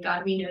it away,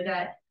 God. We know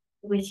that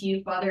with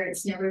you, Father,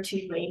 it's never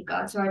too late,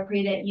 God. So I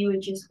pray that you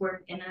would just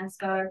work in us,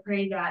 God. I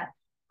pray that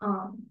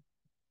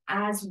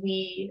as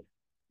we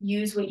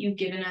use what you've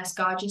given us,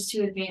 God, just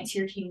to advance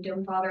your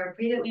kingdom, Father, I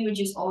pray that we would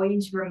just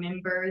always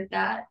remember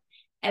that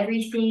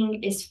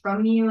everything is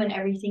from you and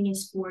everything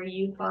is for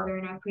you, Father.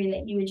 And I pray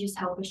that you would just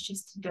help us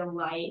just to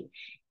delight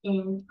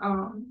in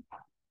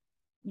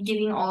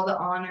giving all the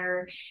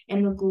honor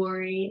and the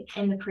glory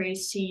and the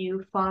praise to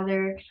you,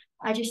 Father.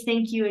 I just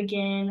thank you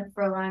again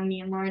for allowing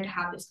me and Lauren to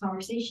have this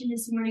conversation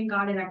this morning,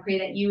 God. And I pray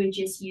that you would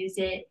just use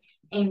it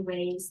in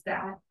ways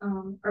that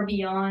are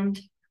beyond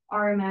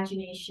our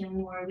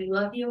imagination. Lord, we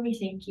love you and we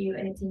thank you,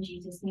 and it's in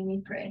Jesus' name we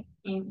pray.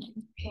 Amen.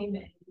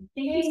 Amen.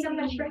 Thank you so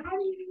much for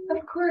having me.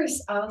 Of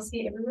course. I'll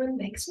see everyone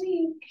next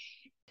week.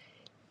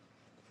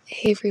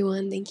 Hey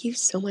everyone, thank you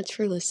so much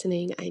for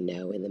listening. I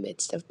know in the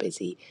midst of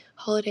busy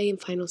holiday and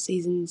final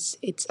seasons,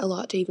 it's a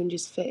lot to even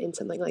just fit in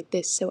something like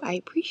this, so I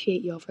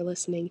appreciate y'all for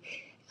listening.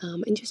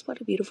 And just what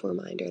a beautiful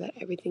reminder that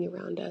everything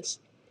around us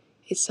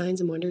is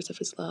signs and wonders of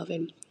His love,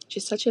 and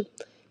just such a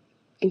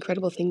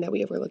incredible thing that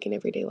we overlook in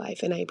everyday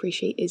life. And I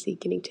appreciate Izzy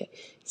getting to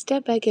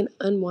step back and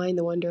unwind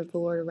the wonder of the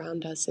Lord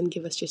around us and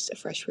give us just a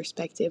fresh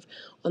perspective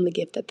on the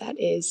gift that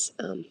is.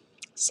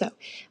 So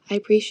I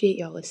appreciate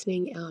y'all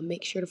listening.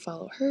 Make sure to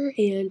follow her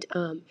and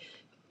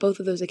both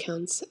of those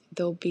accounts.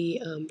 They'll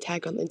be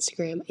tagged on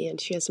Instagram, and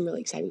she has some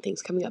really exciting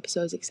things coming up. So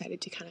I was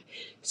excited to kind of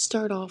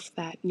start off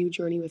that new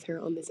journey with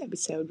her on this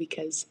episode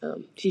because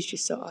she's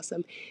just so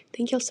awesome.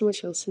 Thank y'all so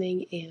much for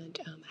listening, and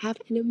have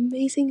an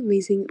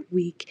amazing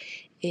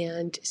week,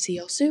 and see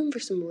y'all soon for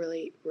some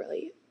really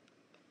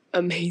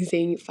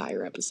amazing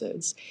fire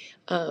episodes.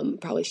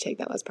 Probably should take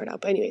that last part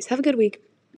out, but anyways, have a good week.